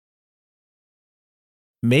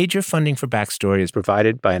Major funding for Backstory is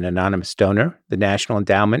provided by an anonymous donor, the National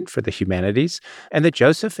Endowment for the Humanities, and the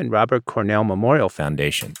Joseph and Robert Cornell Memorial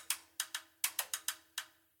Foundation.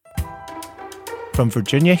 From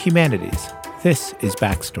Virginia Humanities, this is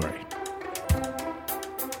Backstory.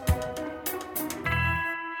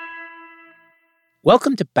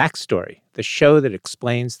 Welcome to Backstory, the show that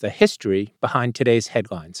explains the history behind today's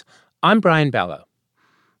headlines. I'm Brian Ballow.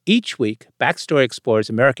 Each week, Backstory explores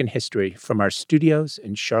American history from our studios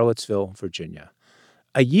in Charlottesville, Virginia.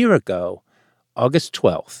 A year ago, August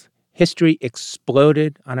 12th, history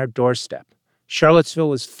exploded on our doorstep. Charlottesville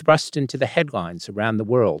was thrust into the headlines around the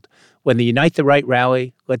world when the Unite the Right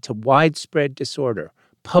rally led to widespread disorder,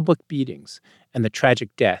 public beatings, and the tragic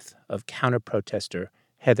death of counter-protester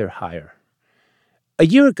Heather Heyer. A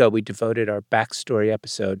year ago, we devoted our Backstory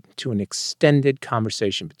episode to an extended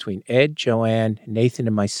conversation between Ed, Joanne, Nathan,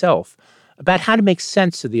 and myself about how to make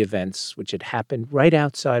sense of the events which had happened right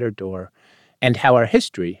outside our door and how our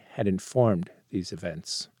history had informed these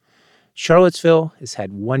events. Charlottesville has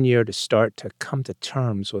had 1 year to start to come to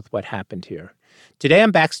terms with what happened here. Today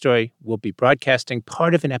on Backstory, we'll be broadcasting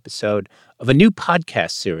part of an episode of a new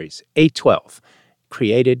podcast series, A12,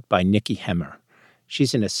 created by Nicole Hemmer.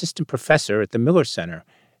 She's an assistant professor at the Miller Center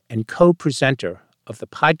and co-presenter of the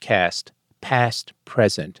podcast Past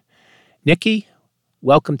Present. Nikki,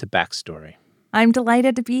 welcome to Backstory. I'm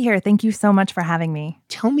delighted to be here. Thank you so much for having me.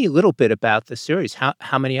 Tell me a little bit about the series.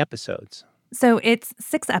 How many episodes? So it's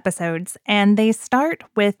 6 episodes, and they start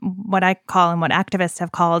with what I call and what activists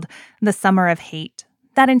have called the Summer of Hate.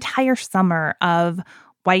 That entire summer of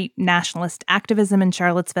white nationalist activism in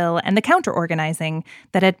Charlottesville and the counter-organizing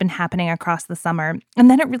that had been happening across the summer.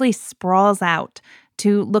 And then it really sprawls out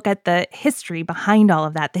to look at the history behind all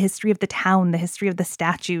of that, the history of the town, the history of the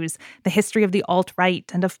statues, the history of the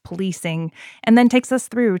alt-right and of policing, and then takes us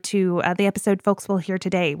through to the episode folks will hear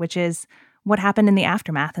today, which is what happened in the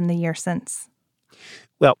aftermath in the year since.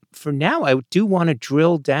 Well, for now, I do want to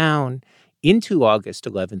drill down into August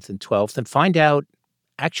 11th and 12th and find out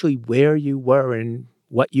actually where you were and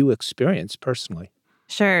what you experienced personally.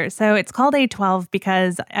 Sure. So it's called A12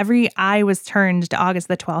 because every eye was turned to August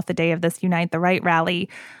the 12th, the day of this Unite the Right rally.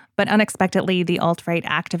 But unexpectedly, the alt-right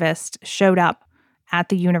activists showed up at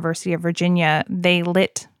the University of Virginia. They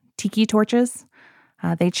lit tiki torches.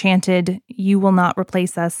 They chanted, "You will not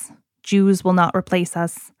replace us. Jews will not replace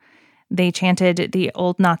us." They chanted the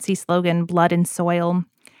old Nazi slogan, "Blood and Soil."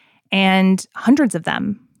 And hundreds of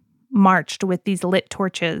them marched with these lit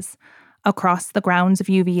torches across the grounds of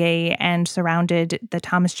UVA and surrounded the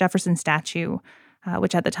Thomas Jefferson statue,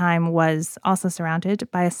 which at the time was also surrounded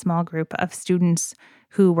by a small group of students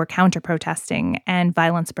who were counter-protesting, and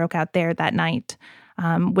violence broke out there that night,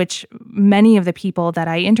 which many of the people that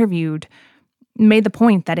I interviewed made the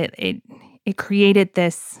point that it created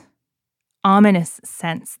this ominous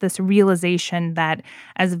sense, this realization that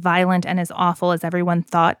as violent and as awful as everyone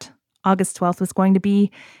thought August 12th was going to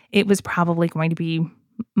be, it was probably going to be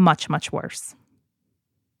much, much worse.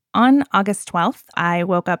 On August 12th, I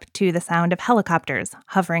woke up to the sound of helicopters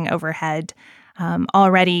hovering overhead.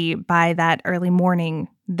 Already by that early morning,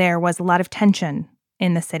 there was a lot of tension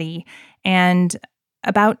in the city. And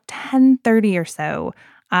about 10:30 or so,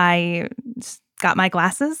 I got my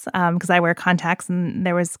glasses because I wear contacts, and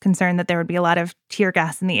there was concern that there would be a lot of tear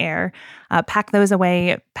gas in the air. Packed those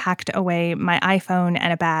away, packed away my iPhone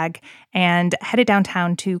and a bag, and headed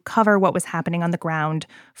downtown to cover what was happening on the ground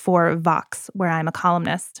for Vox, where I'm a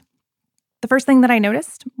columnist. The first thing that I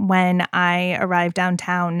noticed when I arrived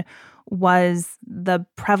downtown was the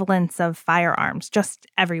prevalence of firearms just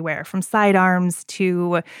everywhere, from sidearms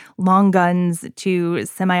to long guns to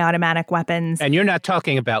semi-automatic weapons. And you're not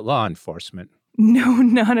talking about law enforcement. No,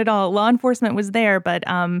 not at all. Law enforcement was there, but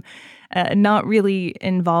not really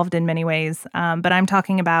involved in many ways. But I'm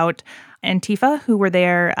talking about Antifa, who were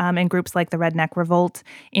there in groups like the Redneck Revolt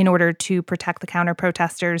in order to protect the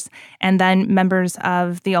counter-protesters, and then members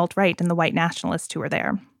of the alt-right and the white nationalists who were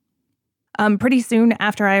there. Pretty soon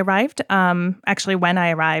after I arrived, actually when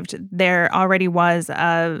I arrived, there already was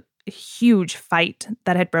a huge fight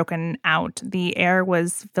that had broken out. The air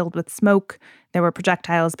was filled with smoke. There were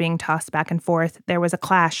projectiles being tossed back and forth. There was a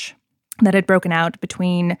clash that had broken out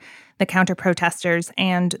between the counter-protesters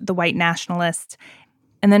and the white nationalists.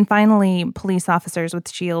 And then finally, police officers with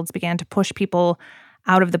shields began to push people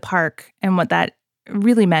out of the park. And what that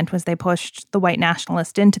really meant was they pushed the white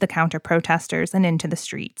nationalists into the counter-protesters and into the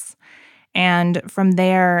streets. And from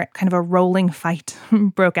there, kind of a rolling fight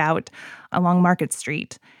broke out along Market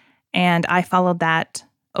Street. And I followed that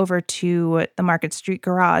over to the Market Street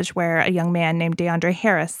garage where a young man named DeAndre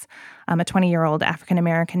Harris, a 20-year-old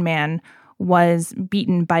African-American man, was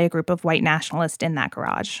beaten by a group of white nationalists in that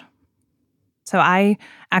garage. So I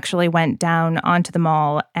actually went down onto the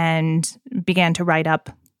mall and began to write up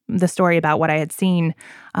the story about what I had seen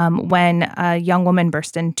when a young woman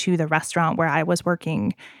burst into the restaurant where I was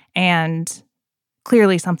working, and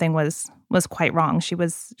clearly something was quite wrong. She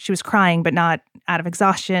was crying, but not out of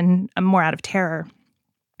exhaustion, more out of terror.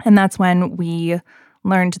 And that's when we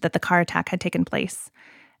learned that the car attack had taken place.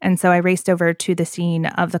 And so I raced over to the scene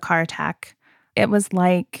of the car attack. It was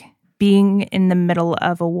like being in the middle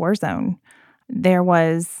of a war zone. There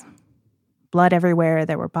was blood everywhere.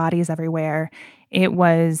 There were bodies everywhere. It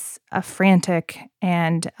was a frantic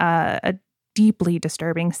and a deeply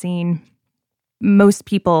disturbing scene. Most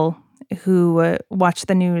people who watched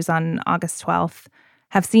the news on August 12th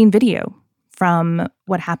have seen video from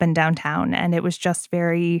what happened downtown, and it was just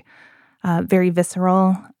very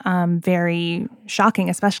visceral, very shocking,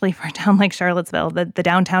 especially for a town like Charlottesville. The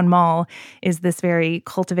downtown mall is this very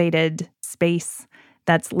cultivated space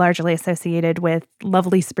that's largely associated with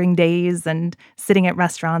lovely spring days and sitting at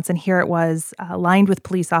restaurants. And here it was, lined with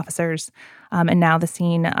police officers, and now the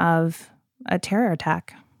scene of a terror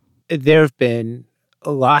attack. There have been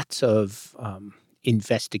lots of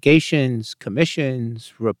investigations,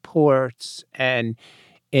 commissions, reports, and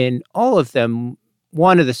in all of them,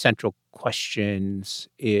 one of the central questions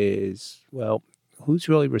is, well, who's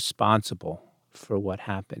really responsible for what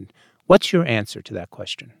happened? What's your answer to that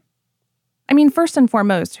question? I mean, first and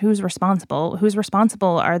foremost, who's responsible? Who's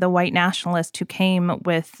responsible are the white nationalists who came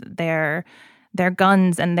with their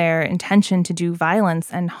guns and their intention to do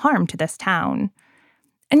violence and harm to this town.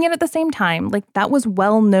 And yet at the same time, that was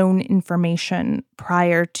well-known information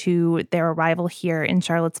prior to their arrival here in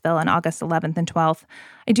Charlottesville on August 11th and 12th.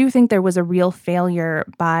 I do think there was a real failure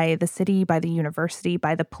by the city, by the university,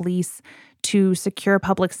 by the police to secure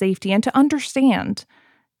public safety and to understand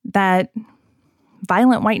that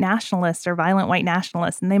violent white nationalists are violent white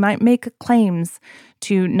nationalists, and they might make claims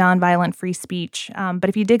to nonviolent free speech. But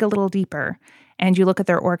if you dig a little deeper and you look at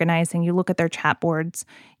their organizing, you look at their chat boards,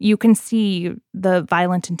 you can see the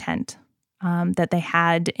violent intent that they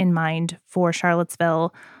had in mind for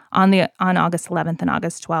Charlottesville on August 11th and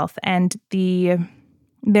August 12th. And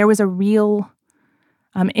there was a real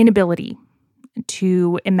inability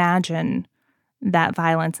to imagine that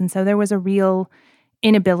violence. And so there was a real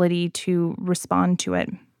inability to respond to it.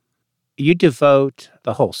 You devote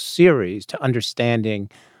the whole series to understanding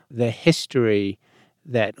the history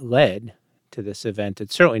that led to this event.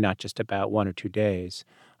 It's certainly not just about 1 or 2 days.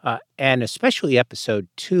 And especially episode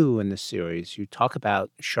 2 in the series, you talk about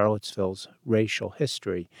Charlottesville's racial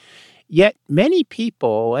history. Yet many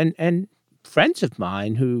people and friends of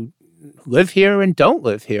mine who live here and don't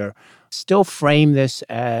live here still frame this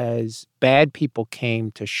as bad people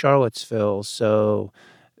came to Charlottesville, so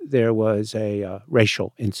there was a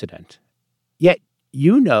racial incident. Yet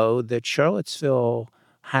you know that Charlottesville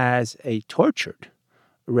has a tortured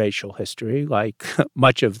racial history, like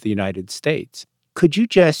much of the United States. Could you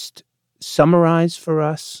just summarize for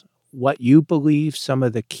us what you believe some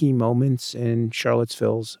of the key moments in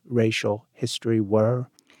Charlottesville's racial history were?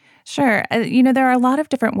 Sure. There are a lot of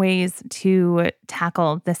different ways to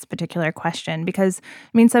tackle this particular question because,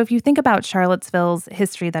 so if you think about Charlottesville's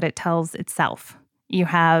history that it tells itself, you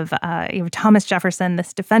have Thomas Jefferson,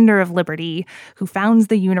 this defender of liberty who founds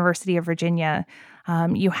the University of Virginia.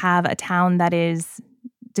 You have a town that is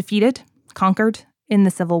defeated, conquered in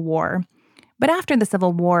the Civil War. But after the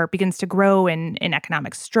Civil War begins to grow in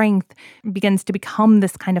economic strength, begins to become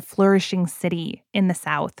this kind of flourishing city in the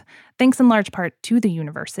South, thanks in large part to the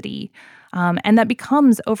university. And that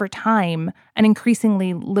becomes, over time, an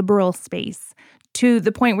increasingly liberal space to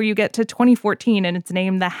the point where you get to 2014 and it's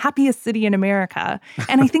named the happiest city in America.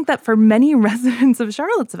 And I think that for many residents of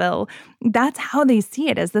Charlottesville, that's how they see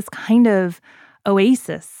it, as this kind of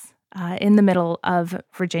oasis in the middle of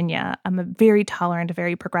Virginia, a very tolerant, a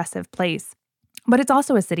very progressive place. But it's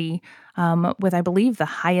also a city with, I believe, the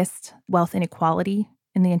highest wealth inequality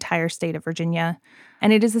in the entire state of Virginia.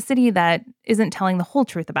 And it is a city that isn't telling the whole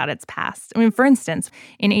truth about its past. For instance,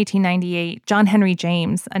 in 1898, John Henry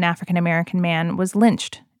James, an African-American man, was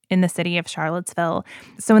lynched in the city of Charlottesville.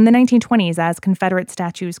 So in the 1920s, as Confederate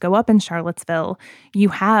statues go up in Charlottesville, you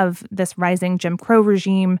have this rising Jim Crow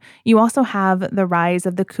regime. You also have the rise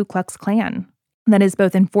of the Ku Klux Klan that is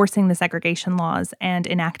both enforcing the segregation laws and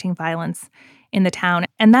enacting violence in the town.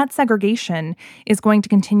 And that segregation is going to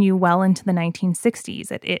continue well into the 1960s.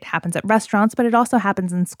 It happens at restaurants, but it also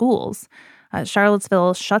happens in schools.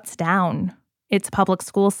 Charlottesville shuts down its public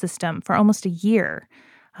school system for almost a year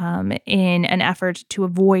in an effort to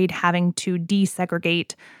avoid having to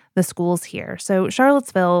desegregate the schools here. So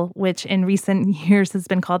Charlottesville, which in recent years has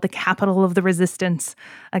been called the capital of the resistance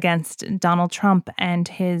against Donald Trump and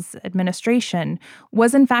his administration,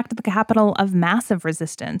 was in fact the capital of massive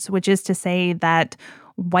resistance, which is to say that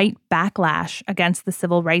white backlash against the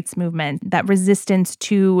civil rights movement, that resistance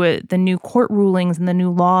to the new court rulings and the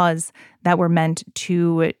new laws that were meant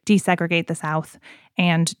to desegregate the South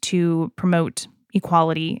and to promote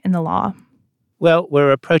equality in the law. Well,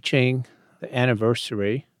 we're approaching the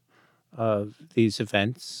anniversary of these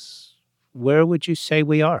events. Where would you say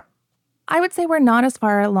we are? I would say we're not as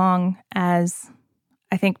far along as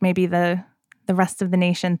I think maybe the rest of the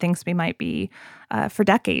nation thinks we might be. For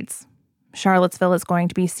decades, Charlottesville is going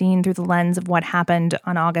to be seen through the lens of what happened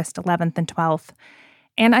on August 11th and 12th.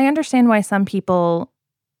 And I understand why some people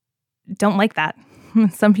don't like that.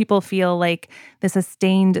 Some people feel like this has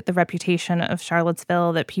stained the reputation of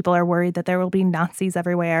Charlottesville, that people are worried that there will be Nazis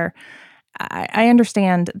everywhere. I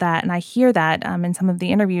understand that, and I hear that in some of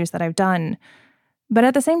the interviews that I've done. But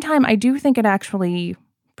at the same time, I do think it actually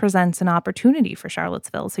presents an opportunity for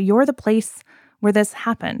Charlottesville. So you're the place where this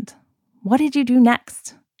happened. What did you do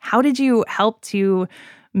next? How did you help to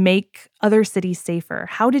make other cities safer?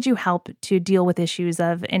 How did you help to deal with issues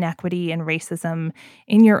of inequity and racism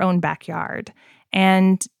in your own backyard?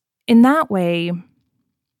 And in that way,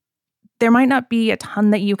 there might not be a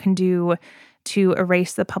ton that you can do to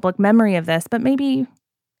erase the public memory of this, but maybe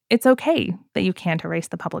it's okay that you can't erase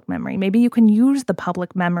the public memory. Maybe you can use the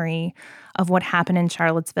public memory of what happened in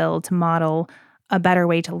Charlottesville to model a better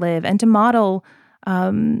way to live and to model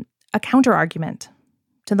a counter-argument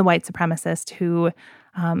to the white supremacist who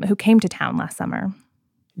came to town last summer.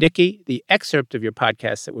 Nikki, the excerpt of your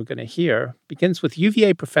podcast that we're going to hear begins with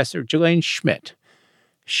UVA professor Ghislaine Schmidt.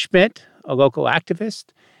 Schmidt, a local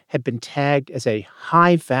activist, had been tagged as a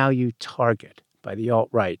high-value target by the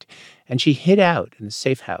alt-right, and she hid out in a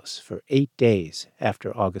safe house for 8 days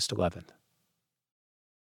after August 11th.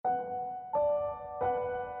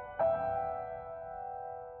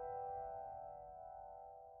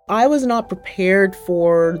 I was not prepared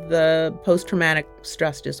for the post-traumatic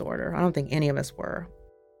stress disorder. I don't think any of us were.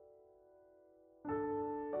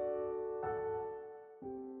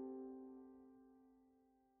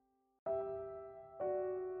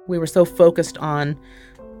 We were so focused on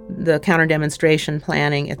the counter-demonstration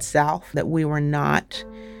planning itself that we were not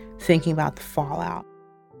thinking about the fallout.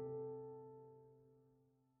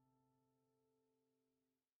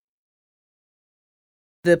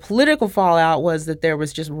 The political fallout was that there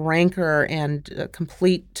was just rancor and a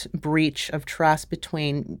complete breach of trust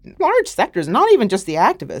between large sectors, not even just the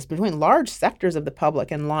activists, between large sectors of the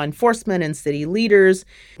public and law enforcement and city leaders.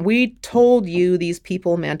 We told you these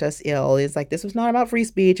people meant us ill. It's like this was not about free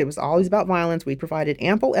speech. It was always about violence. We provided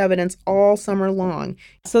ample evidence all summer long.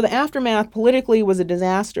 So the aftermath politically was a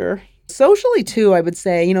disaster. Socially, too, I would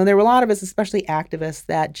say, there were a lot of us, especially activists,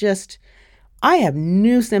 that I have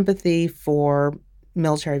new sympathy for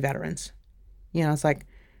military veterans. It's like,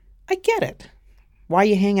 I get it. Why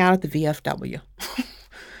you hang out at the VFW.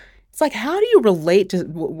 It's like, how do you relate to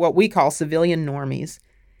what we call civilian normies?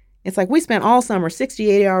 It's like, we spent all summer, 60,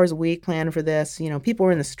 80 hours a week planning for this. People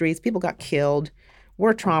were in the streets. People got killed.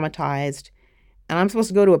 We're traumatized. And I'm supposed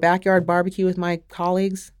to go to a backyard barbecue with my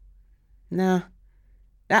colleagues? Nah.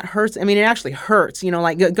 That hurts. I mean, it actually hurts,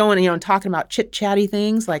 like going, and talking about chit-chatty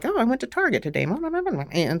things like, oh, I went to Target today. And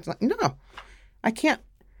it's like, no. I can't,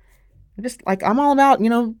 I'm all about,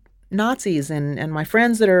 Nazis and my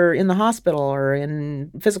friends that are in the hospital or in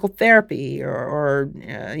physical therapy or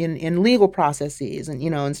in legal processes and,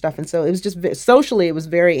 and stuff. And so it was just, socially, it was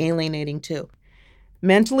very alienating too.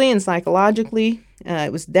 Mentally and psychologically,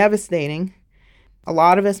 it was devastating. A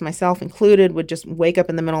lot of us, myself included, would just wake up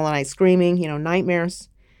in the middle of the night screaming, nightmares.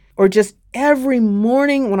 Or just every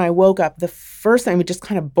morning when I woke up, the first thing I would just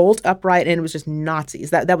kind of bolt upright and it was just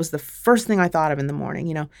Nazis. That was the first thing I thought of in the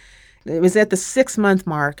morning, It was at the 6-month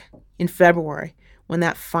mark in February when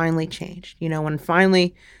that finally changed, when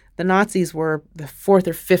finally the Nazis were the 4th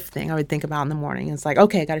or 5th thing I would think about in the morning. And it's like,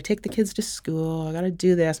 okay, I got to take the kids to school. I got to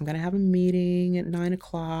do this. I'm going to have a meeting at 9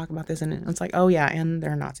 o'clock about this. And it's like, oh yeah, and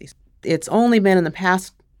they're Nazis. It's only been in the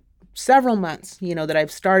past several months, that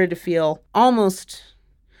I've started to feel almost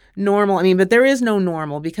normal. I mean, but there is no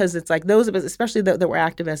normal because it's like those of us, especially that were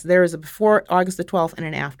activists, there is a before August the 12th and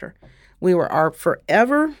an after. We are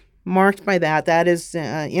forever marked by that. That is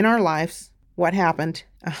in our lives what happened,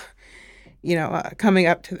 coming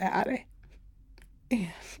up to that.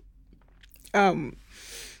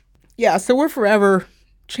 So we're forever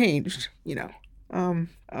changed,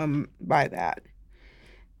 by that,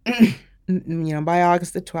 by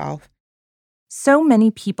August the 12th. So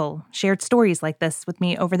many people shared stories like this with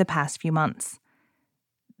me over the past few months.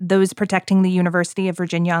 Those protecting the University of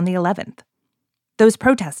Virginia on the 11th. Those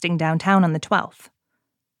protesting downtown on the 12th.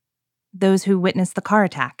 Those who witnessed the car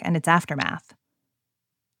attack and its aftermath.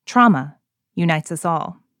 Trauma unites us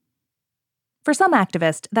all. For some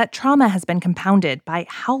activists, that trauma has been compounded by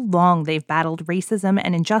how long they've battled racism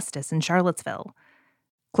and injustice in Charlottesville.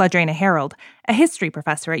 Claudraina Harold, a history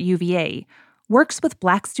professor at UVA, works with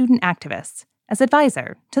Black student activists as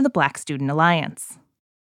advisor to the Black Student Alliance.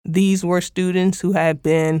 These were students who had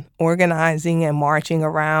been organizing and marching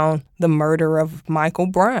around the murder of Michael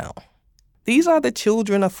Brown. These are the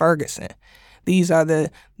children of Ferguson. These are the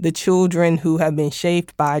children who have been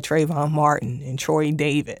shaped by Trayvon Martin and Troy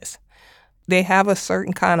Davis. They have a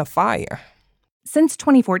certain kind of fire. Since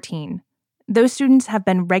 2014, those students have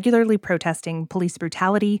been regularly protesting police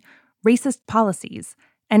brutality, racist policies,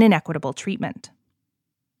 and inequitable treatment.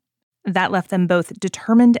 That left them both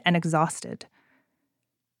determined and exhausted.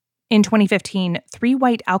 In 2015, 3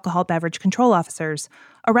 white alcohol beverage control officers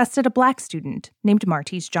arrested a Black student named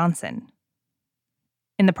Martise Johnson.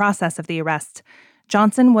 In the process of the arrest,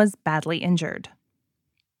 Johnson was badly injured.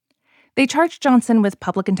 They charged Johnson with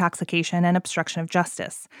public intoxication and obstruction of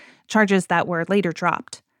justice, charges that were later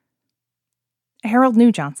dropped. Harold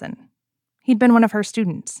knew Johnson. He'd been one of her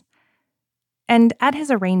students. And at his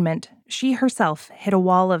arraignment, she herself hit a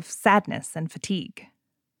wall of sadness and fatigue.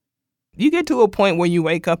 You get to a point where you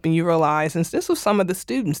wake up and you realize, and this was some of the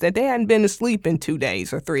students, that they hadn't been to sleep in 2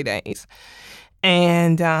 days or 3 days.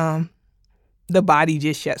 And the body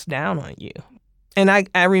just shuts down on you. And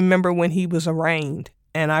I remember when he was arraigned,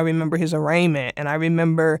 and I remember his arraignment, and I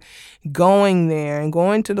remember going there and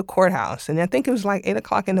going to the courthouse, and I think it was like 8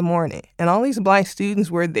 o'clock in the morning, and all these Black students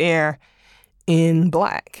were there in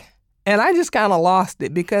black. And I just kind of lost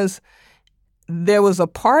it because there was a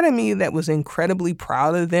part of me that was incredibly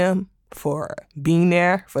proud of them for being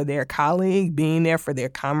there for their colleague, being there for their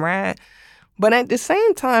comrade, but at the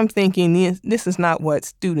same time thinking this is not what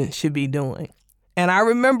students should be doing. And I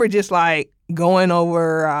remember just like going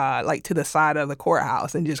over like to the side of the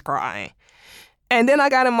courthouse and just crying. And then I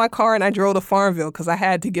got in my car and I drove to Farmville because I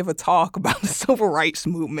had to give a talk about the civil rights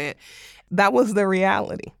movement. That was the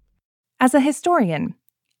reality. As a historian,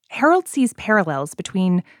 Harold sees parallels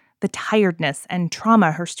between the tiredness and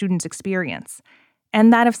trauma her students experience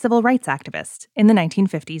and that of civil rights activists in the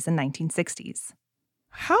 1950s and 1960s.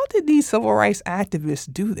 How did these civil rights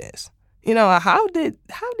activists do this? You know, how did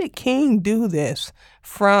King do this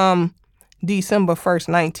from December 1st,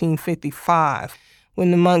 1955,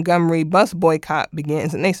 when the Montgomery bus boycott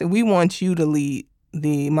begins? And they said, we want you to lead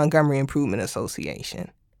the Montgomery Improvement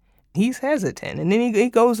Association. He's hesitant. And then he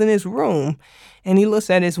goes in his room and he looks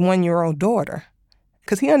at his 1-year-old daughter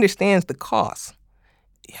because he understands the cost.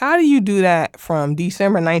 How do you do that from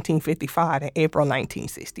December 1955 to April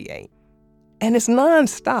 1968? And it's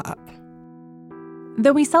nonstop.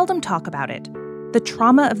 Though we seldom talk about it, the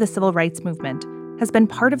trauma of the civil rights movement has been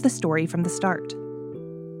part of the story from the start.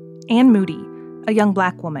 Anne Moody, a young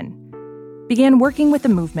Black woman, began working with the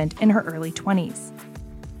movement in her early 20s.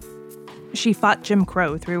 She fought Jim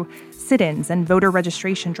Crow through sit-ins and voter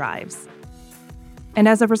registration drives. And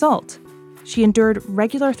as a result, she endured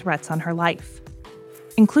regular threats on her life,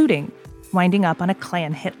 including winding up on a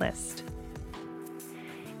Klan hit list.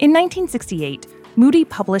 In 1968, Moody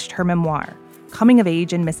published her memoir, Coming of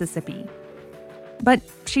Age in Mississippi. But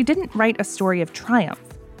she didn't write a story of triumph,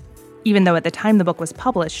 even though at the time the book was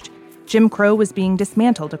published, Jim Crow was being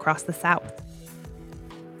dismantled across the South.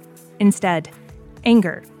 Instead,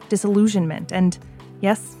 anger, disillusionment, and,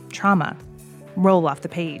 yes, trauma roll off the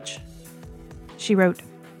page. She wrote,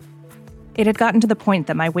 "It had gotten to the point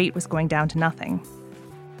that my weight was going down to nothing.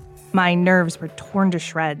 My nerves were torn to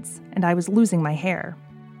shreds, and I was losing my hair.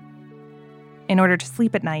 In order to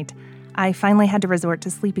sleep at night, I finally had to resort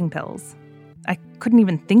to sleeping pills. I couldn't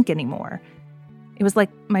even think anymore. It was like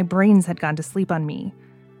my brains had gone to sleep on me,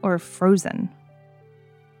 or frozen."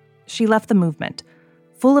 She left the movement,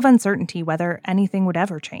 full of uncertainty whether anything would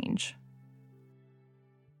ever change.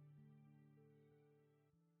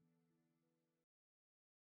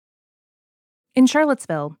 In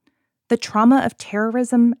Charlottesville, the trauma of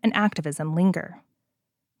terrorism and activism linger.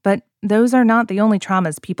 But those are not the only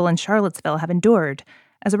traumas people in Charlottesville have endured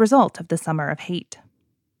as a result of the Summer of Hate.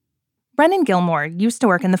 Brennan Gilmore used to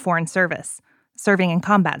work in the Foreign Service, serving in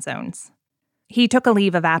combat zones. He took a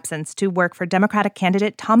leave of absence to work for Democratic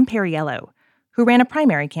candidate Tom Perriello, who ran a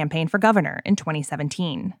primary campaign for governor in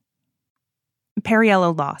 2017.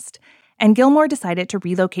 Perriello lost, and Gilmore decided to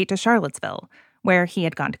relocate to Charlottesville, where he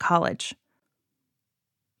had gone to college.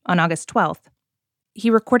 On August 12th, He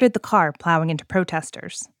recorded the car plowing into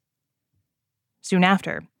protesters. Soon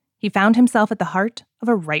after, he found himself at the heart of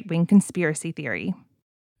a right-wing conspiracy theory.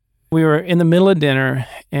 We were in the middle of dinner,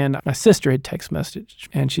 and my sister had text messaged,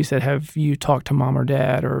 and she said, "Have you talked to mom or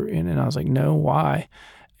dad?" And I was like, "No, why?"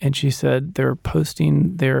 And she said they're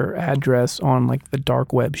posting their address on like the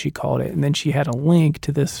dark web, she called it. And then she had a link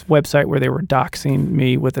to this website where they were doxing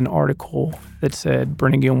me with an article that said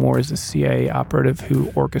Brennan Gilmore is a CIA operative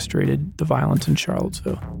who orchestrated the violence in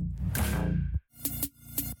Charlottesville.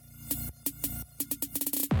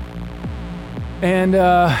 And,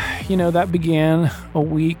 that began a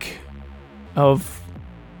week of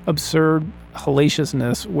absurd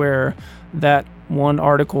hellaciousness where that one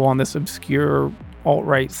article on this obscure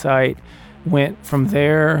alt-right site went from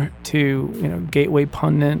there to, Gateway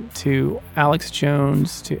Pundit, to Alex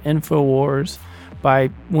Jones, to InfoWars. By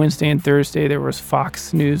Wednesday and Thursday, there was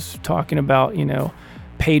Fox News talking about,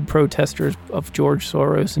 paid protesters of George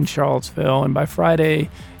Soros in Charlottesville. And by Friday,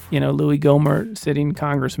 Louis Gohmert, sitting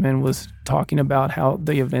congressman, was talking about how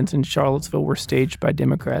the events in Charlottesville were staged by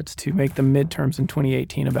Democrats to make the midterms in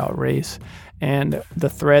 2018 about race. And the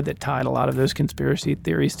thread that tied a lot of those conspiracy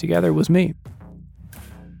theories together was me.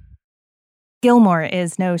 Gilmore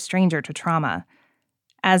is no stranger to trauma.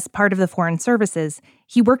 As part of the Foreign Services,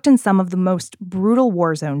 he worked in some of the most brutal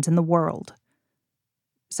war zones in the world.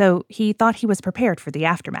 So he thought he was prepared for the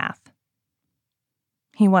aftermath.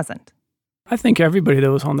 He wasn't. I think everybody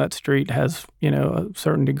that was on that street has, a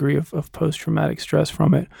certain degree of post-traumatic stress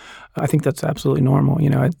from it. I think that's absolutely normal.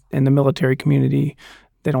 In the military community,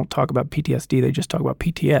 they don't talk about PTSD. They just talk about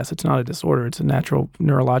PTS. It's not a disorder. It's a natural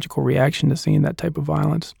neurological reaction to seeing that type of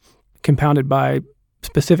violence, compounded by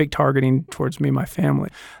specific targeting towards me and my family.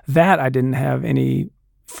 That I didn't have any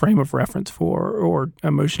frame of reference for or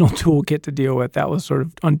emotional toolkit to deal with. That was sort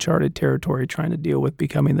of uncharted territory, trying to deal with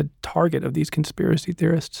becoming the target of these conspiracy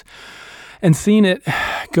theorists. And seeing it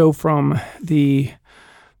go from the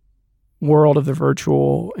world of the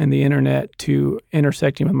virtual and the internet to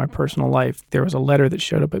intersecting with my personal life. There was a letter that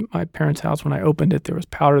showed up at my parents' house. When I opened it, there was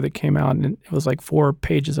powder that came out, and it was like 4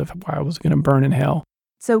 pages of why I was going to burn in hell.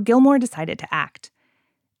 So Gilmore decided to act.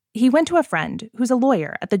 He went to a friend who's a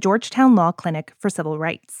lawyer at the Georgetown Law Clinic for Civil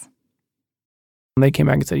Rights. They came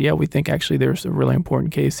back and said, yeah, we think actually there's a really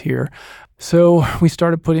important case here. So we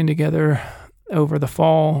started putting together over the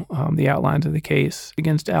fall the outlines of the case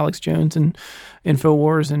against Alex Jones and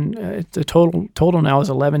InfoWars. And the total now is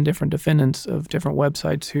 11 different defendants of different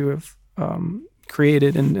websites who have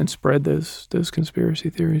created and spread those conspiracy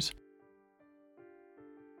theories.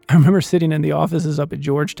 I remember sitting in the offices up at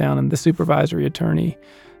Georgetown and the supervisory attorney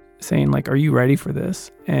saying, like, are you ready for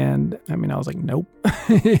this? And I mean, I was like, nope.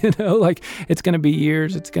 It's going to be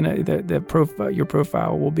years. It's going to, your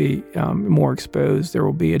profile will be more exposed. There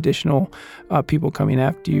will be additional people coming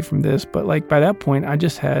after you from this. But like by that point, I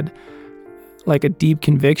just had like a deep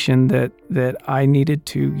conviction that I needed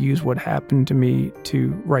to use what happened to me to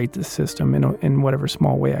right the system in whatever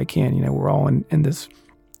small way I can. We're all in this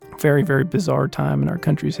very, very bizarre time in our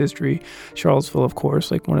country's history. Charlottesville, of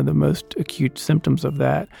course, like one of the most acute symptoms of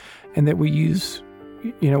that, and that we use,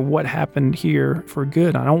 what happened here for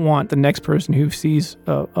good. I don't want the next person who sees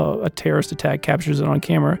a terrorist attack, captures it on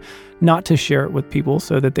camera, not to share it with people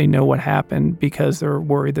so that they know what happened because they're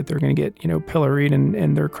worried that they're going to get, pilloried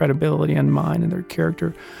and their credibility undermined and their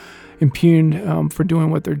character impugned for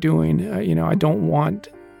doing what they're doing. I don't want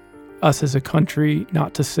us as a country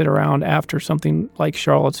not to sit around after something like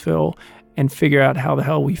Charlottesville and figure out how the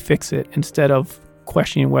hell we fix it instead of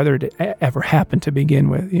questioning whether it ever happened to begin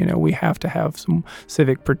with. We have to have some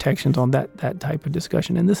civic protections on that type of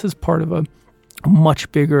discussion. And this is part of a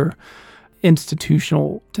much bigger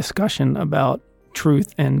institutional discussion about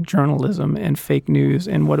truth and journalism and fake news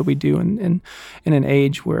and what do we do in an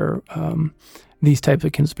age where these types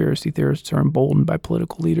of conspiracy theorists are emboldened by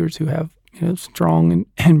political leaders who have strong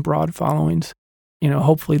and broad followings.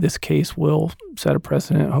 Hopefully this case will set a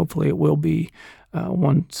precedent. Hopefully it will be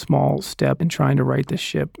one small step in trying to right this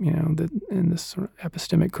ship, in this sort of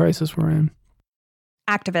epistemic crisis we're in.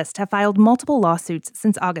 Activists have filed multiple lawsuits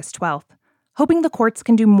since August 12th, hoping the courts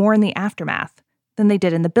can do more in the aftermath than they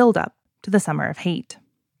did in the buildup to the Summer of Hate.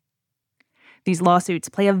 These lawsuits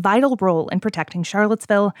play a vital role in protecting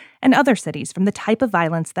Charlottesville and other cities from the type of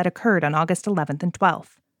violence that occurred on August 11th and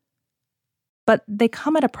 12th. But they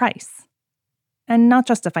come at a price, and not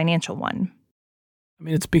just a financial one. I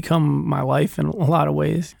mean, it's become my life in a lot of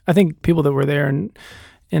ways. I think people that were there and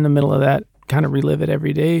in the middle of that kind of relive it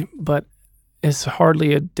every day, but it's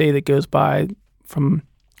hardly a day that goes by from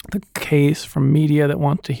the case, from media that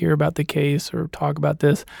wants to hear about the case or talk about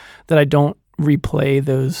this, that I don't replay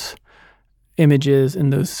those images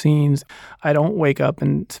and those scenes. I don't wake up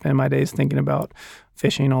and spend my days thinking about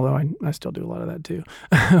fishing, although I still do a lot of that too.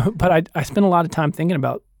 But I spend a lot of time thinking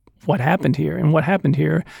about what happened here. And what happened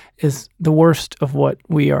here is the worst of what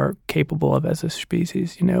we are capable of as a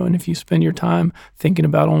species, And if you spend your time thinking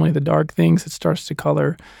about only the dark things, it starts to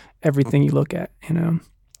color everything you look at,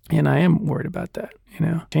 And I am worried about that,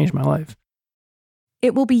 Changed my life.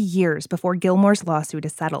 It will be years before Gilmore's lawsuit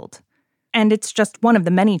is settled. And it's just one of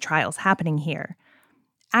the many trials happening here.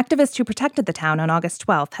 Activists who protected the town on August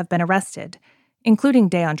 12th have been arrested, including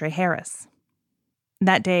DeAndre Harris.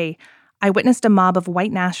 That day, I witnessed a mob of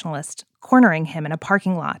white nationalists cornering him in a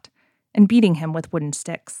parking lot and beating him with wooden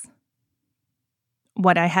sticks.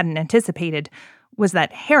 What I hadn't anticipated was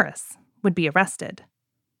that Harris would be arrested.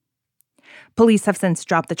 Police have since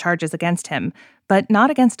dropped the charges against him, but not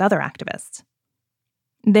against other activists.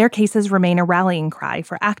 Their cases remain a rallying cry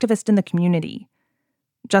for activists in the community,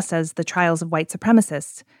 just as the trials of white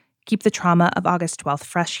supremacists keep the trauma of August 12th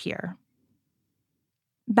fresh here.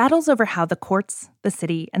 Battles over how the courts, the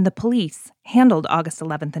city, and the police handled August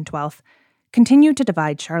 11th and 12th continued to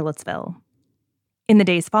divide Charlottesville. In the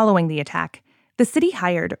days following the attack, the city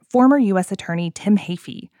hired former U.S. Attorney Tim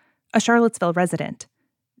Hafey, a Charlottesville resident,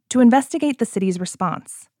 to investigate the city's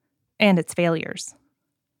response and its failures.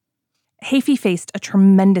 Hafey faced a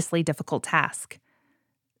tremendously difficult task.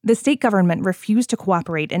 The state government refused to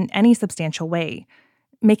cooperate in any substantial way,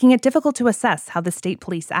 making it difficult to assess how the state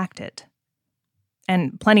police acted.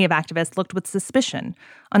 And plenty of activists looked with suspicion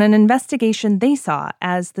on an investigation they saw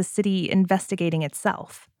as the city investigating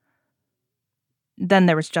itself. Then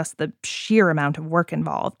there was just the sheer amount of work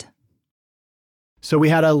involved. So we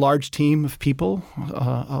had a large team of people,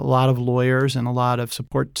 a lot of lawyers and a lot of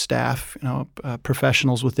support staff,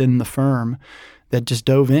 professionals within the firm that just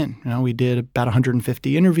dove in. We did about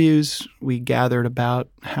 150 interviews. We gathered about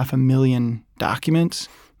 500,000 documents.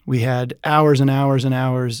 We had hours and hours and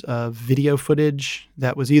hours of video footage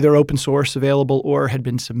that was either open source available or had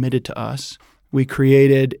been submitted to us. We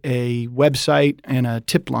created a website and a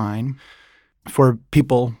tip line for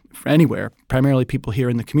people from anywhere, primarily people here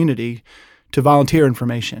in the community, to volunteer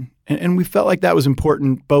information. And we felt like that was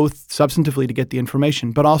important both substantively to get the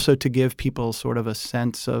information, but also to give people sort of a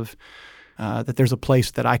sense of that there's a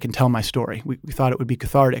place that I can tell my story. We thought it would be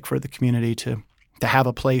cathartic for the community to have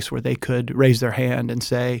a place where they could raise their hand and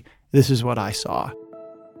say, this is what I saw.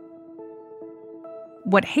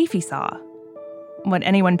 What Hafey saw, what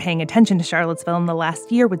anyone paying attention to Charlottesville in the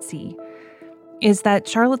last year would see, is that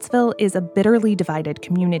Charlottesville is a bitterly divided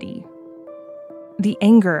community. The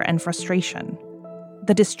anger and frustration,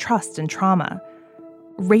 the distrust and trauma,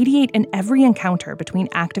 radiate in every encounter between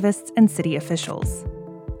activists and city officials.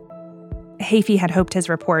 Hafey had hoped his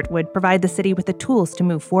report would provide the city with the tools to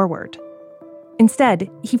move forward. Instead,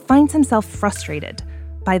 he finds himself frustrated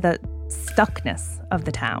by the stuckness of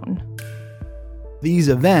the town. These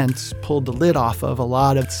events pulled the lid off of a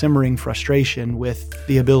lot of simmering frustration with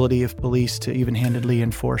the ability of police to even-handedly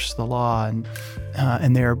enforce the law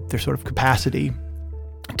and their sort of capacity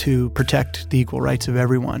to protect the equal rights of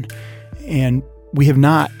everyone. And we have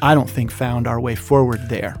not, I don't think, found our way forward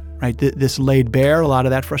there, right? This laid bare a lot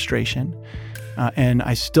of that frustration. And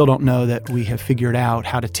I still don't know that we have figured out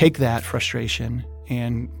how to take that frustration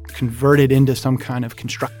and convert it into some kind of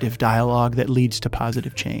constructive dialogue that leads to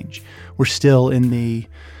positive change. We're still in the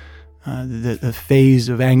phase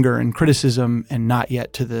of anger and criticism, and not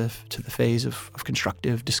yet to the phase of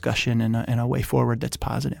constructive discussion and a way forward that's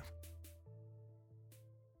positive.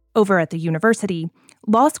 Over at the university,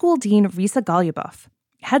 law school dean Risa Golyaboff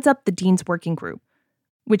heads up the Dean's Working Group,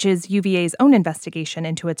 which is UVA's own investigation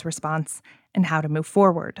into its response and how to move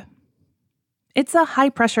forward. It's a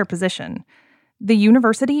high-pressure position. The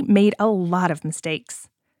university made a lot of mistakes.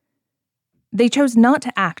 They chose not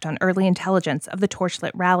to act on early intelligence of the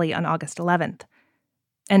torchlit rally on August 11th.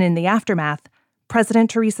 And in the aftermath, President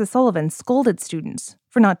Teresa Sullivan scolded students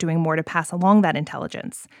for not doing more to pass along that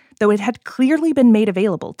intelligence, though it had clearly been made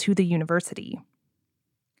available to the university.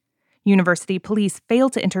 University police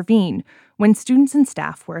failed to intervene when students and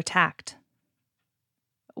staff were attacked.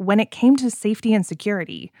 When it came to safety and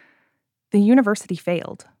security, the university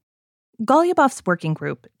failed. Golyaboff's working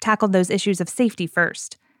group tackled those issues of safety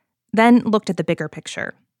first, then looked at the bigger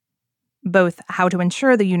picture, both how to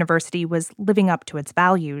ensure the university was living up to its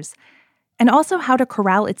values and also how to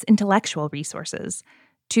corral its intellectual resources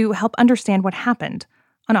to help understand what happened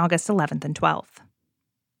on August 11th and 12th.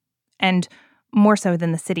 And more so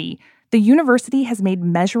than the city, the university has made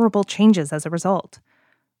measurable changes as a result,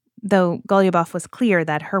 though Golyaboff was clear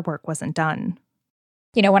that her work wasn't done.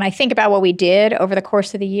 When I think about what we did over the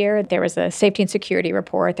course of the year, there was a safety and security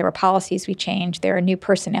report. There were policies we changed. There are new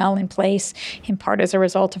personnel in place, in part as a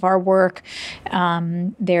result of our work.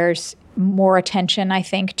 There's more attention, I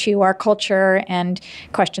think, to our culture and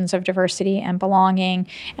questions of diversity and belonging.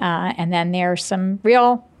 And then there's some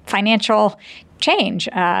real financial change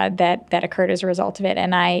that occurred as a result of it.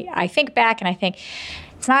 And I think back and I think,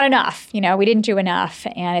 it's not enough. We didn't do enough,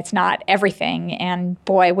 and it's not everything. And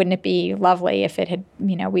boy, wouldn't it be lovely if it had,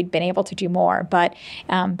 we'd been able to do more. But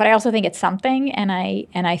I also think it's something, and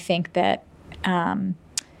I think that I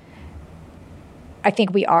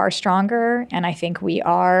think we are stronger, and I think we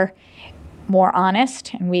are more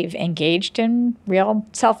honest, and we've engaged in real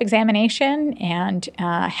self-examination and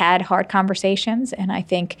had hard conversations, and I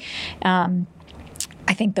think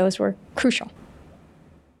those were crucial.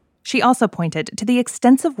 She also pointed to the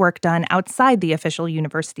extensive work done outside the official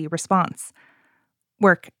university response.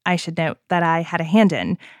 Work, I should note, that I had a hand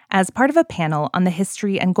in as part of a panel on the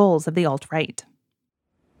history and goals of the alt-right.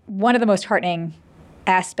 One of the most heartening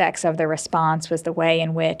aspects of the response was the way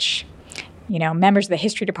in which members of the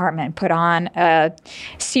history department put on a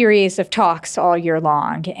series of talks all year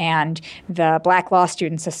long, and the Black Law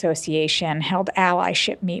Students Association held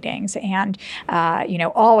allyship meetings, and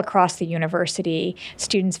all across the university,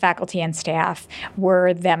 students, faculty, and staff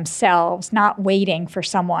were themselves not waiting for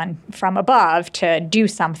someone from above to do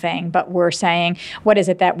something, but were saying, what is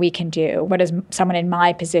it that we can do? What does someone in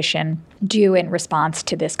my position do in response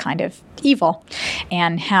to this kind of evil?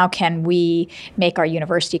 And how can we make our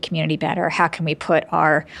university community better? How can we put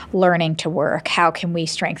our learning to work? How can we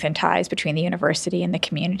strengthen ties between the university and the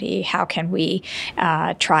community? How can we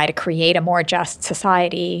try to create a more just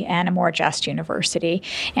society and a more just university?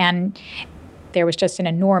 And there was just an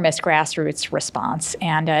enormous grassroots response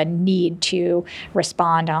and a need to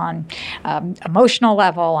respond on an emotional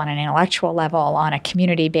level, on an intellectual level, on a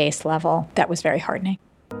community-based level that was very heartening.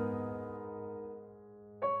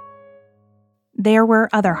 There were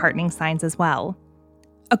other heartening signs as well.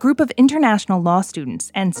 A group of international law students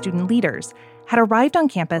and student leaders had arrived on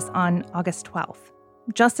campus on August 12th,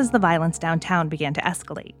 just as the violence downtown began to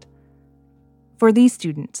escalate. For these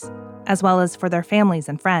students, as well as for their families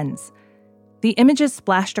and friends, the images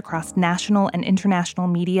splashed across national and international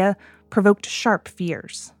media provoked sharp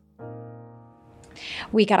fears.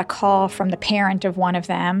 We got a call from the parent of one of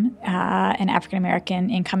them, an African-American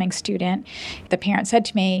incoming student. The parent said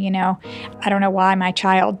to me, I don't know why my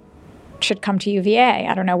child should come to UVA.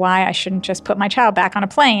 I don't know why I shouldn't just put my child back on a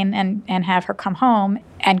plane and have her come home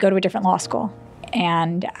and go to a different law school.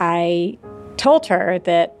 And I told her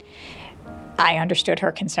that I understood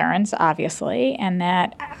her concerns, obviously, and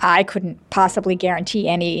that I couldn't possibly guarantee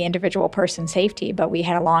any individual person's safety, but we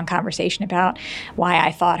had a long conversation about why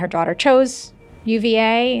I thought her daughter chose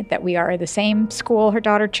UVA, that we are the same school her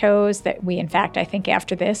daughter chose, that we, in fact, I think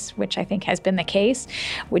after this, which I think has been the case,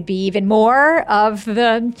 would be even more of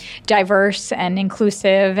the diverse and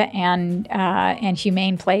inclusive and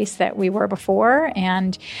humane place that we were before.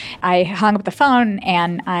 And I hung up the phone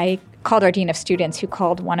and I called our dean of students, who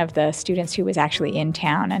called one of the students who was actually in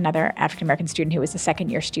town, another African-American student who was a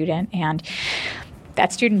second-year student. And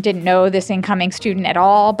that student didn't know this incoming student at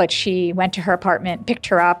all, but she went to her apartment, picked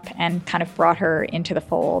her up, and kind of brought her into the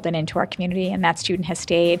fold and into our community. And that student has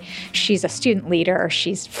stayed. She's a student leader.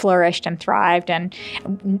 She's flourished and thrived. And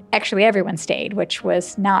actually, everyone stayed, which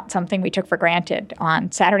was not something we took for granted on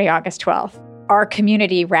Saturday, August 12th. Our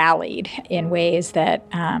community rallied in ways that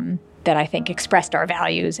I think expressed our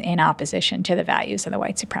values in opposition to the values of the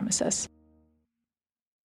white supremacists.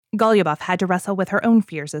 Golubov had to wrestle with her own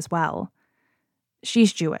fears as well.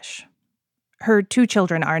 She's Jewish. Her 2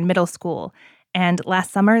 children are in middle school, and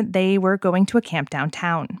last summer they were going to a camp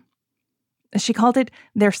downtown. She called it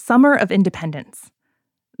their summer of independence.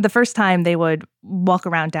 The first time they would walk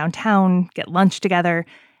around downtown, get lunch together,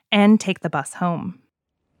 and take the bus home.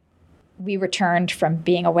 We returned from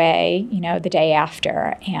being away, the day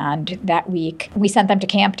after, and that week we sent them to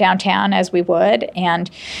camp downtown as we would,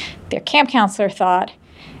 and their camp counselor thought,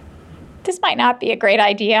 this might not be a great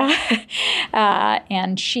idea.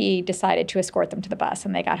 And she decided to escort them to the bus.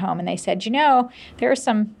 And they got home and they said, there are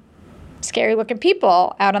some scary looking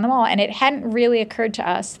people out on the mall. And it hadn't really occurred to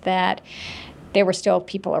us that there were still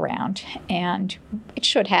people around. And it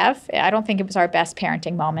should have. I don't think it was our best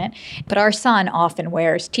parenting moment. But our son often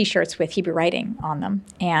wears T-shirts with Hebrew writing on them.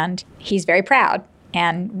 And he's very proud.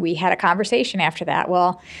 And we had a conversation after that.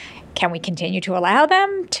 Well, can we continue to allow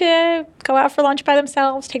them to go out for lunch by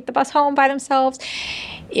themselves, take the bus home by themselves?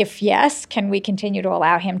 If yes, can we continue to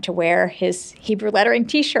allow him to wear his Hebrew lettering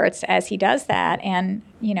T-shirts as he does that? And,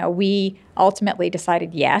 we ultimately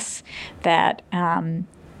decided yes, that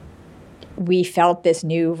we felt this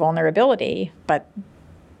new vulnerability, but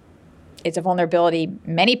it's a vulnerability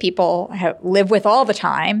many people live with all the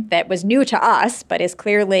time that was new to us, but is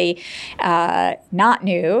clearly not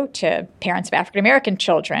new to parents of African-American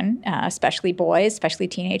children, especially boys, especially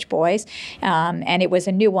teenage boys. And it was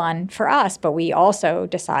a new one for us, but we also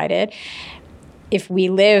decided if we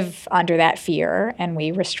live under that fear and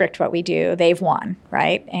we restrict what we do, they've won,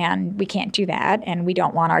 right? And we can't do that, and we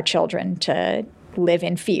don't want our children to live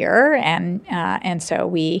in fear, and so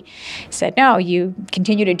we said, no, you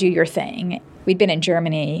continue to do your thing. We'd been in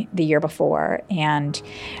Germany the year before and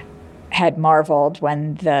had marveled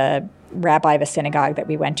when the rabbi of a synagogue that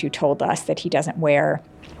we went to told us that he doesn't wear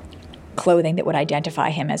clothing that would identify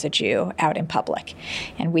him as a Jew out in public.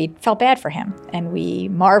 And we felt bad for him. And we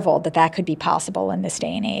marveled that that could be possible in this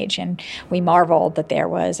day and age. And we marveled that there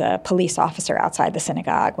was a police officer outside the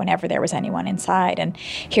synagogue whenever there was anyone inside. And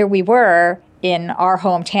here we were in our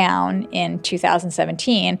hometown in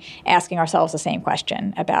 2017 asking ourselves the same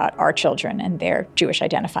question about our children and their Jewish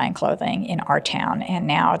identifying clothing in our town. And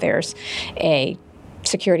now there's a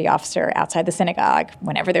security officer outside the synagogue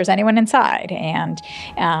whenever there's anyone inside, and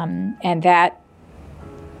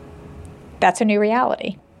that's a new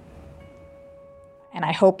reality. And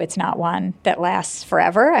I hope it's not one that lasts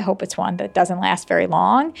forever. I hope it's one that doesn't last very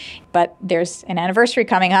long. But there's an anniversary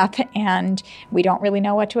coming up, and we don't really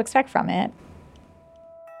know what to expect from it.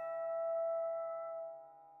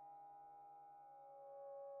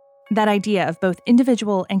 That idea of both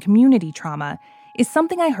individual and community trauma is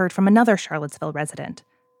something I heard from another Charlottesville resident,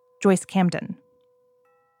 Joyce Camden.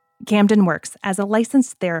 Camden works as a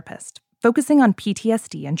licensed therapist, focusing on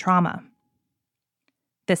PTSD and trauma.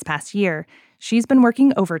 This past year, she's been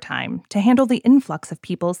working overtime to handle the influx of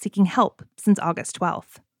people seeking help since August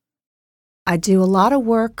 12th. I do a lot of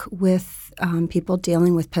work with people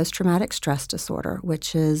dealing with post-traumatic stress disorder,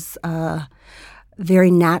 which is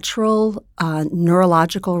very natural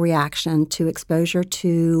neurological reaction to exposure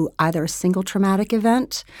to either a single traumatic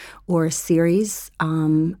event or a series,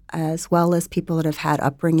 as well as people that have had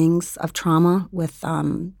upbringings of trauma with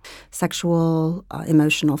sexual,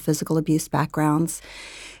 emotional, physical abuse backgrounds.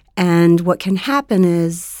 And what can happen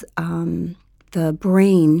is the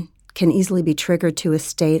brain can easily be triggered to a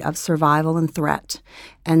state of survival and threat.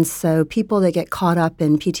 And so people that get caught up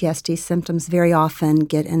in PTSD symptoms very often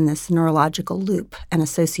get in this neurological loop and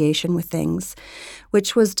association with things,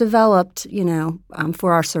 which was developed,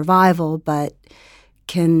 for our survival, but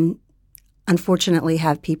can unfortunately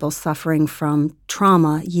have people suffering from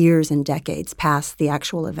trauma years and decades past the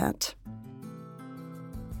actual event.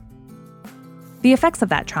 The effects of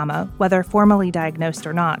that trauma, whether formally diagnosed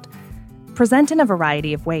or not, present in a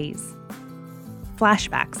variety of ways.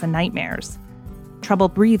 Flashbacks and nightmares, trouble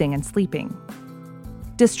breathing and sleeping,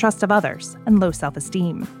 distrust of others, and low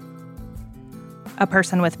self-esteem. A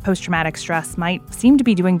person with post-traumatic stress might seem to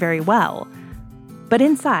be doing very well, but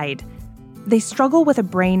inside, they struggle with a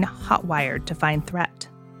brain hot-wired to find threat.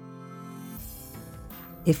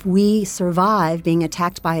 If we survive being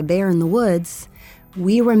attacked by a bear in the woods,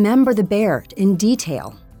 we remember the bear in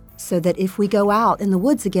detail, so that if we go out in the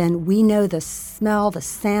woods again, we know the smell, the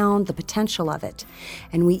sound, the potential of it.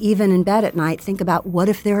 And we even in bed at night think about, what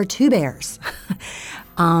if there are two bears?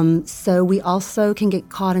 So we also can get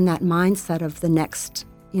caught in that mindset of the next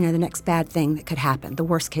bad thing that could happen, the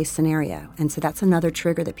worst case scenario. And so that's another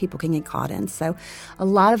trigger that people can get caught in. So a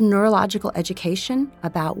lot of neurological education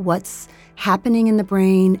about what's happening in the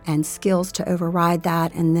brain and skills to override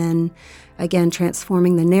that. And then, again,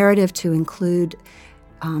 transforming the narrative to include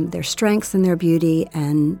their strengths and their beauty,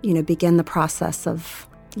 and begin the process of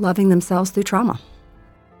loving themselves through trauma.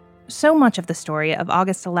 So much of the story of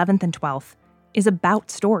August 11th and 12th is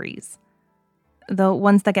about stories. The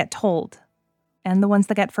ones that get told and the ones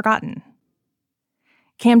that get forgotten.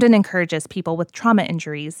 Camden encourages people with trauma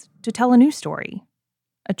injuries to tell a new story,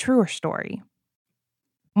 a truer story,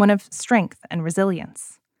 one of strength and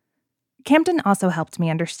resilience. Camden also helped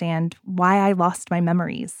me understand why I lost my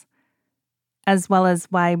memories, as well as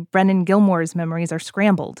why Brennan Gilmore's memories are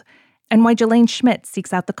scrambled, and why Jelaine Schmidt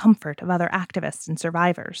seeks out the comfort of other activists and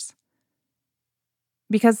survivors.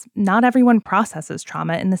 Because not everyone processes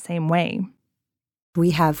trauma in the same way.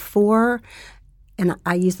 We have 4, and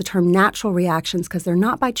I use the term natural reactions because they're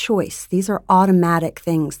not by choice. These are automatic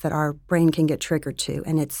things that our brain can get triggered to,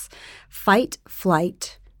 and it's fight,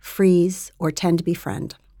 flight, freeze, or tend to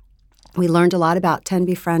befriend. We learned a lot about 10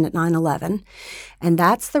 Befriend at 9/11, and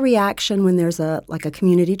that's the reaction when there's a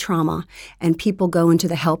community trauma and people go into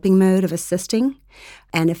the helping mode of assisting.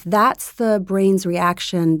 And if that's the brain's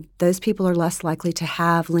reaction, those people are less likely to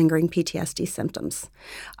have lingering PTSD symptoms,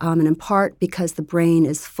 and in part because the brain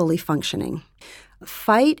is fully functioning.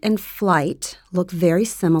 Fight and flight look very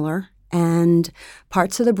similar, and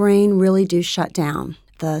parts of the brain really do shut down.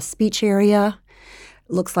 The speech area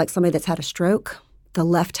looks like somebody that's had a stroke. The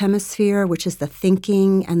left hemisphere, which is the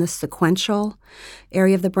thinking and the sequential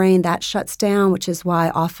area of the brain, that shuts down, which is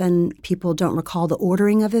why often people don't recall the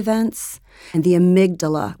ordering of events. And the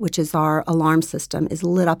amygdala, which is our alarm system, is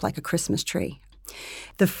lit up like a Christmas tree.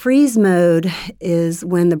 The freeze mode is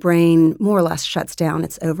when the brain more or less shuts down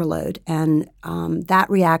its overload. And that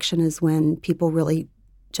reaction is when people really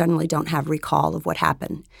generally don't have recall of what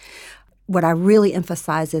happened. What I really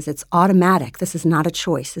emphasize is it's automatic. This is not a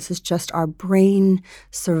choice. This is just our brain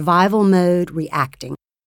survival mode reacting.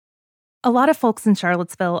 A lot of folks in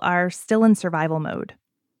Charlottesville are still in survival mode.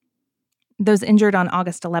 Those injured on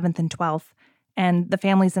August 11th and 12th, and the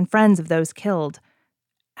families and friends of those killed,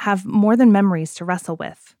 have more than memories to wrestle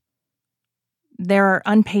with. There are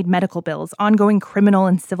unpaid medical bills, ongoing criminal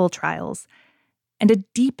and civil trials, and a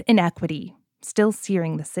deep inequity still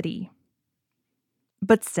searing the city.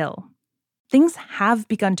 But still, things have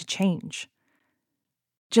begun to change.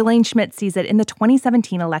 Jelaine Schmidt sees it in the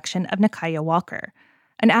 2017 election of Nakaya Walker,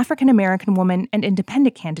 an African-American woman and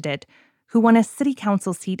independent candidate who won a city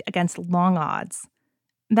council seat against long odds,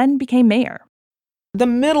 then became mayor. The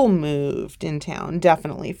middle moved in town,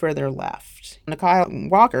 definitely further left. Nicole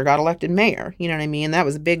Walker got elected mayor, you know what I mean? That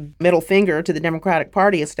was a big middle finger to the Democratic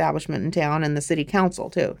Party establishment in town and the city council,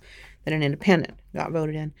 too, that an independent got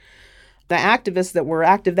voted in. The activists that were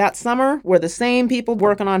active that summer were the same people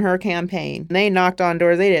working on her campaign. They knocked on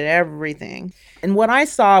doors. They did everything. And what I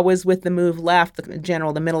saw was with the move left,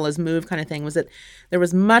 the middle is move kind of thing, was that there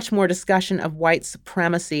was much more discussion of white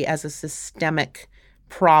supremacy as a systemic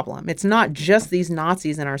problem. It's not just these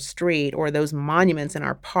Nazis in our street or those monuments in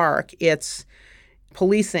our park. It's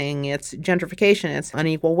policing, it's gentrification, it's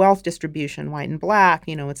unequal wealth distribution, white and black.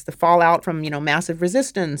 It's the fallout from, massive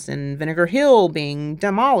resistance and Vinegar Hill being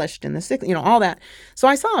demolished in the 60s, all that. So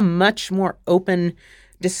I saw a much more open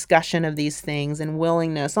discussion of these things and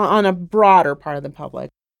willingness on a broader part of the public.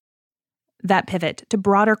 That pivot to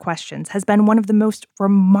broader questions has been one of the most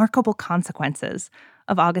remarkable consequences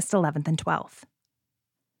of August 11th and 12th.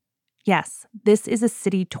 Yes, this is a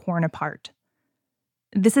city torn apart.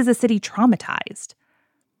 This is a city traumatized.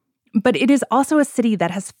 But it is also a city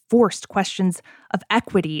that has forced questions of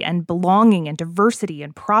equity and belonging and diversity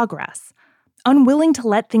and progress, unwilling to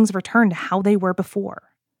let things return to how they were before.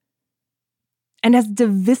 And as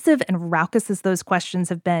divisive and raucous as those questions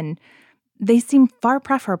have been, they seem far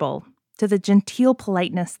preferable to the genteel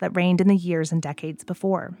politeness that reigned in the years and decades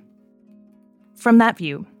before. From that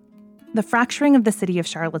view, the fracturing of the city of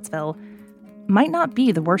Charlottesville might not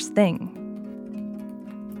be the worst thing.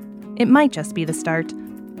 It might just be the start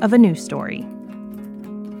of a new story.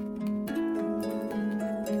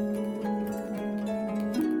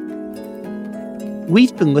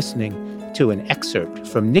 We've been listening to an excerpt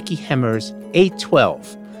from Nicole Hemmer's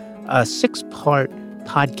A12, a 6-part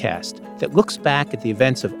podcast that looks back at the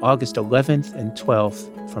events of August 11th and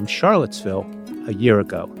 12th from Charlottesville a year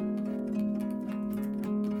ago.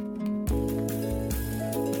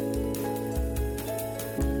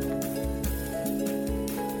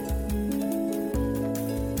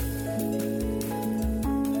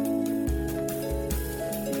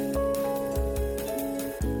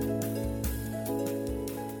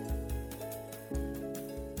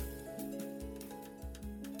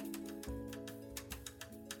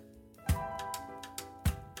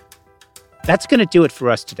 That's going to do it for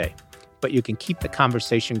us today, but you can keep the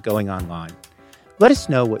conversation going online. Let us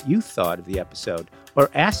know what you thought of the episode or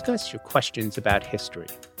ask us your questions about history.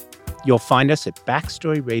 You'll find us at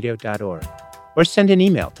backstoryradio.org or send an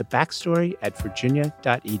email to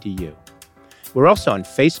backstory@virginia.edu. We're also on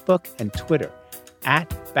Facebook and Twitter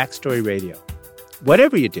 @BackstoryRadio.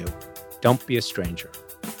 Whatever you do, don't be a stranger.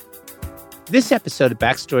 This episode of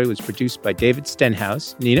Backstory was produced by David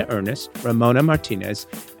Stenhouse, Nina Ernest, Ramona Martinez,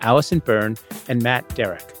 Allison Byrne, and Matt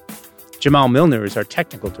Derrick. Jamal Milner is our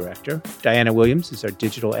technical director, Diana Williams is our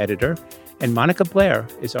digital editor, and Monica Blair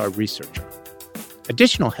is our researcher.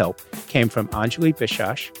 Additional help came from Anjali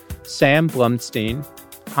Bishash, Sam Blumstein,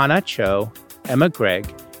 Hannah Cho, Emma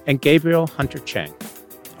Gregg, and Gabriel Hunter Cheng.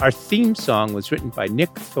 Our theme song was written by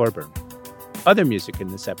Nick Thorburn. Other music in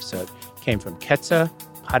this episode came from Ketsa,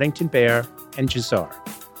 Paddington Bear, and Jazar.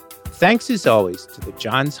 Thanks as always to the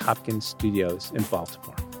Johns Hopkins Studios in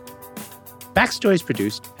Baltimore. Backstory is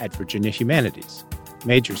produced at Virginia Humanities.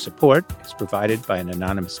 Major support is provided by an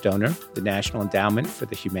anonymous donor, the National Endowment for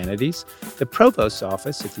the Humanities, the Provost's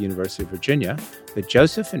Office at the University of Virginia, the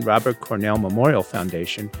Joseph and Robert Cornell Memorial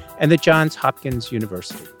Foundation, and the Johns Hopkins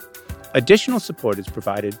University. Additional support is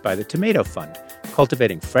provided by the Tomato Fund,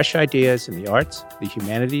 cultivating fresh ideas in the arts, the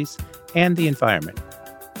humanities, and the environment.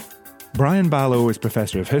 Brian Ballow is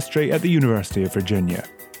Professor of History at the University of Virginia.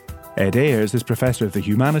 Ed Ayers is Professor of the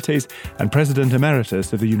Humanities and President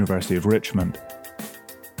Emeritus of the University of Richmond.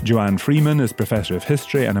 Joanne Freeman is Professor of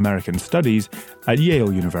History and American Studies at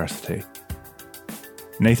Yale University.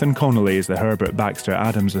 Nathan Connolly is the Herbert Baxter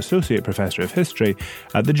Adams Associate Professor of History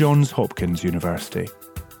at the Johns Hopkins University.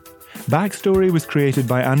 Backstory was created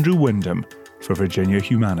by Andrew Wyndham for Virginia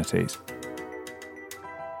Humanities.